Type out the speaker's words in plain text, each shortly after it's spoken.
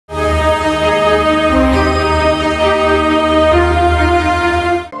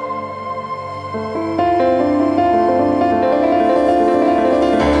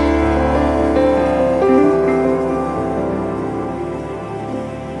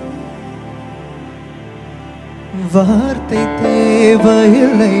வார்த்தை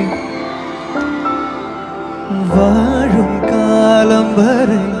தேவையில்லை வாழும் காலம்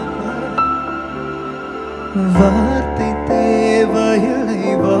வரை. வார்த்தை தேவையில்லை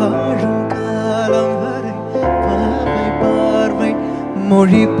வாழும் காலம் வரை. பார்வை பார்வை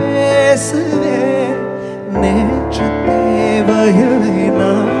மொழி பேசுவேன். நேற்று தேவையில்லை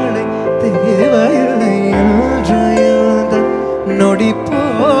நாளை தேவையில்லை இன்றைய நொடி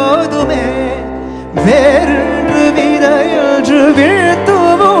போதுமே. வேறென்று விதையன்று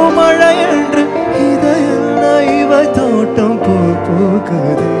வீழ்த்துவோம் மழையன்று இதயல்ல இவ தோட்டம்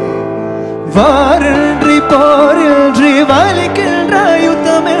பூக்குதே. வாரின்றி போரின்றி வலிக்கின்ற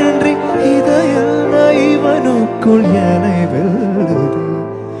யுத்தமின்றி இதயல்ல இவனுக்குள் எனை வெல்லுதே.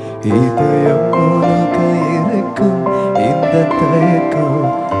 இதயம் முழுக்க இருக்கும் இந்த தயக்கம்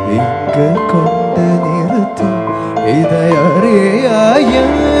இங்கு கொண்டு நிறுத்தும். இதை அறியா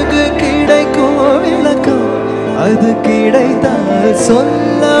எங்கு கிடைக்கும் விளக்கம் அது கிடைத்தால்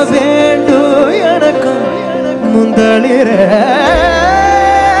சொல்ல வேண்டும் எனக்கும் முந்தளிரே.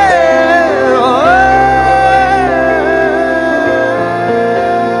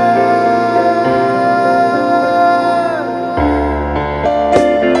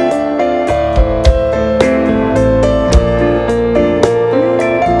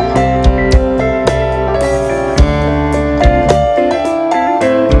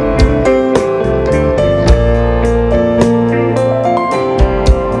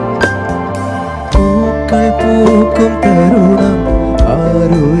 பூக்கும் தருணம்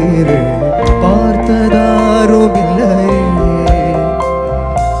ஆறுயிரே பார்த்ததாரும் இல்லை.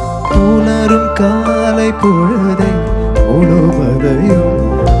 புலரும் காலை பொழுதை முழுவதையும்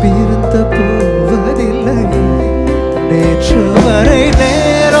பிரிந்த போவதில்லை. நேற்று வரை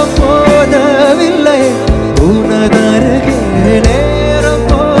நேரம் போதவில்லை உனதருகே நேரம்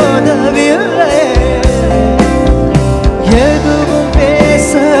போதவில்லை. எதுவும்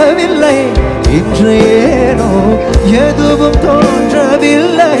பேசவில்லை இன்று ஏனோ எதுவும்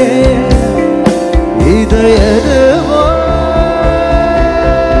தோன்றவில்லை. இது எதுவோ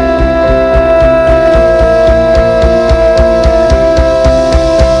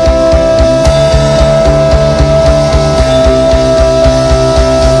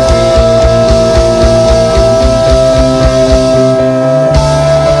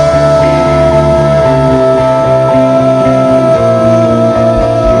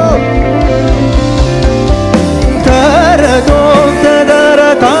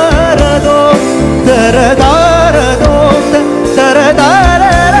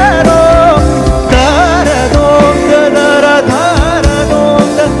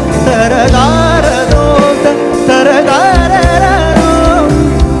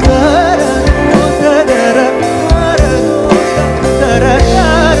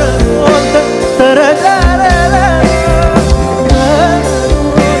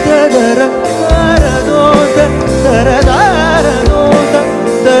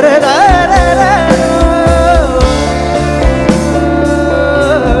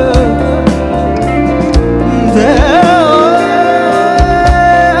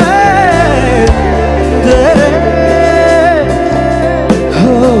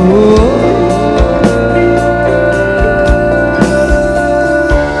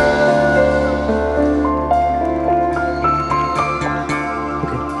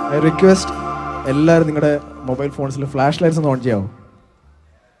റിക്വസ്റ്റ് എല്ലാവരും നിങ്ങളുടെ മൊബൈൽ ഫോൺസിൽ ഫ്ലാഷ് ലൈറ്റ്സ് ഒന്ന് on ചെയ്യാവോ?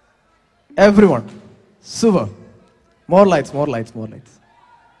 Everyone super. More lights more lights more lights.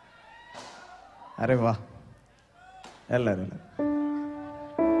 അരെ വാ എല്ലാവരും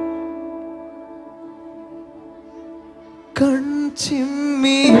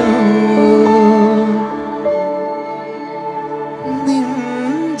കൺചിമ്മിയോ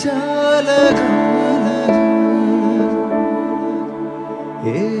നിഞ്ചാലകം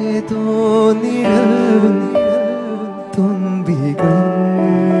ഏതോ നിഴൽ തുമ്പികൾ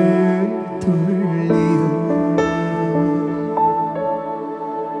തുള്ളിയോ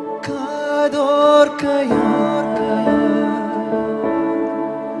കാതോർക്കയോർക്ക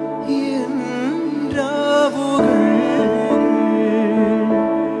രാവുകൾ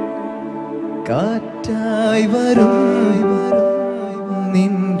കാറ്റായി വരും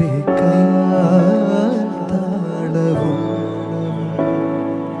നിന്റെ കാൽത്താളവും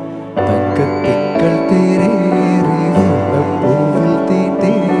തങ്കത്തിങ്കൾ തേരേറി പൂവിൽ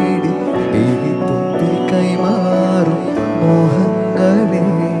തേടി തുമ്പിൽ കൈമാറും മോഹങ്ങളെ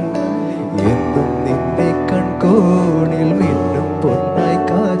എന്നും നിന്റെ കൺകോണിൽ മിന്നും പൊന്നായി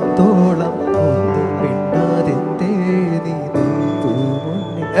കാത്തോളം ഒന്നും മിണ്ടാതെന്തേ നീ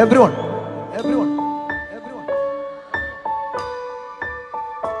പൂമുന്നിൽ. Everyone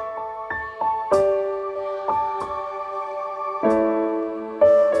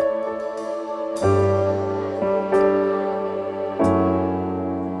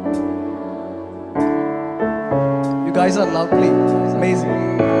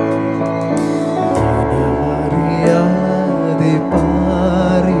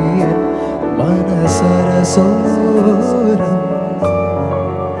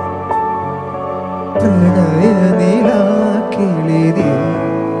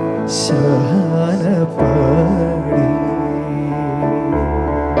ശാന പാടി.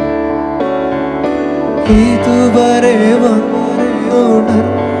 ഇതുവരെ വന്നുണർന്നിടാത്തൊരു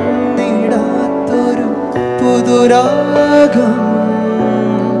പുതുരാഗം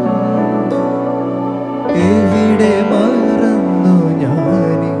എവിടെ മറന്നു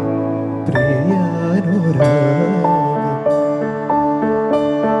ഞാനീ പ്രിയാനുരാഗം.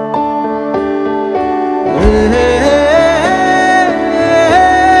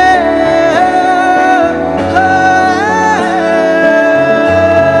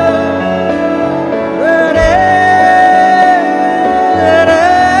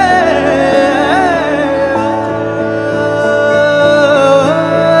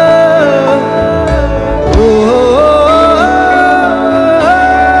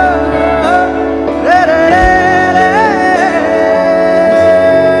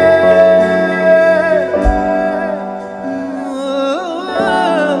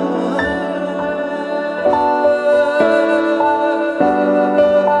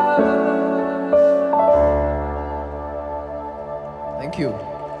 Thank you.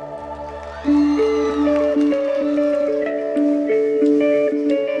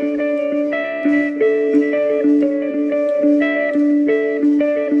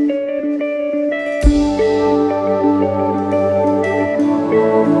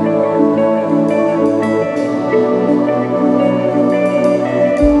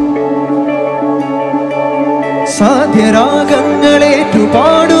 സാധ്യരാഗങ്ങളേറ്റു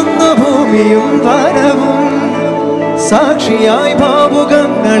പാടുന്ന ഭൂമിയും വനവും സാക്ഷിയായി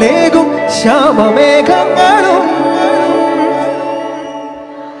ഭാവുകങ്ങളേകും ശ്യാമമേഘങ്ങളും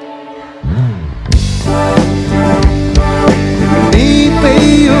നീ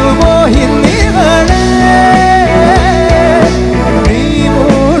പെയ്യുമോ ഹിന്ദികളെ നീ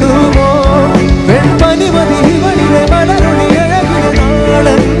മൂടുമോ വെൺപനിമതികളിലെ മലരൊളിയഴകിലെ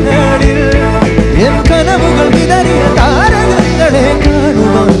നാളങ്ങളിൽ എൻ കനവുകൾ വിതറിയ താരകങ്ങളെ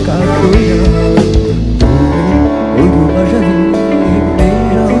കാണുവാൻ കാക്കുക ഒരു മഴവിൽ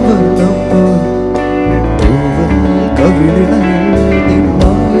കവിളിടയിൽ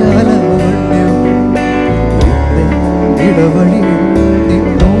നിമ്മായാലവണ്യം ഇടവഴിയിൽ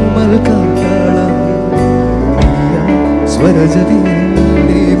നിന്നോമൽ കാട്ടാളം സ്വരജതിയിൽ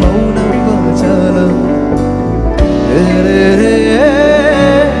നീ മൗനം വാചാലം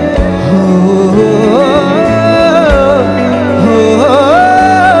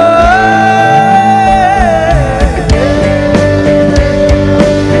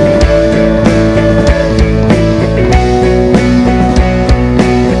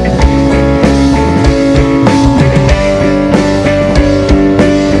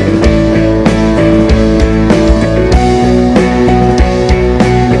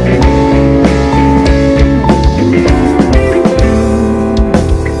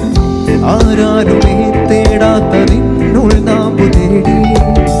ആരാരുമേ തേടാത്ത നിന്നുൾ നാമ്പു തേടി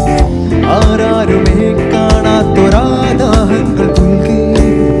ആരാരുമേ കാണാത്തൊരാദാഹങ്ങൾ പുൽകി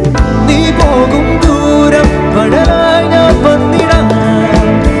നീ പോകും ദൂരം മഴലായി ഞാൻ വന്നിടാം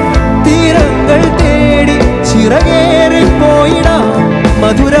തീരങ്ങൾ തേടി ചിറകേറിപ്പോയിടാം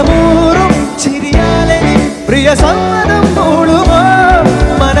മധുരമൂറും ചിരിയാലെ പ്രിയ സമ്മതം മൂളുമോ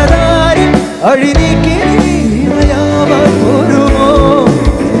മനതാരിൽ അഴിനീ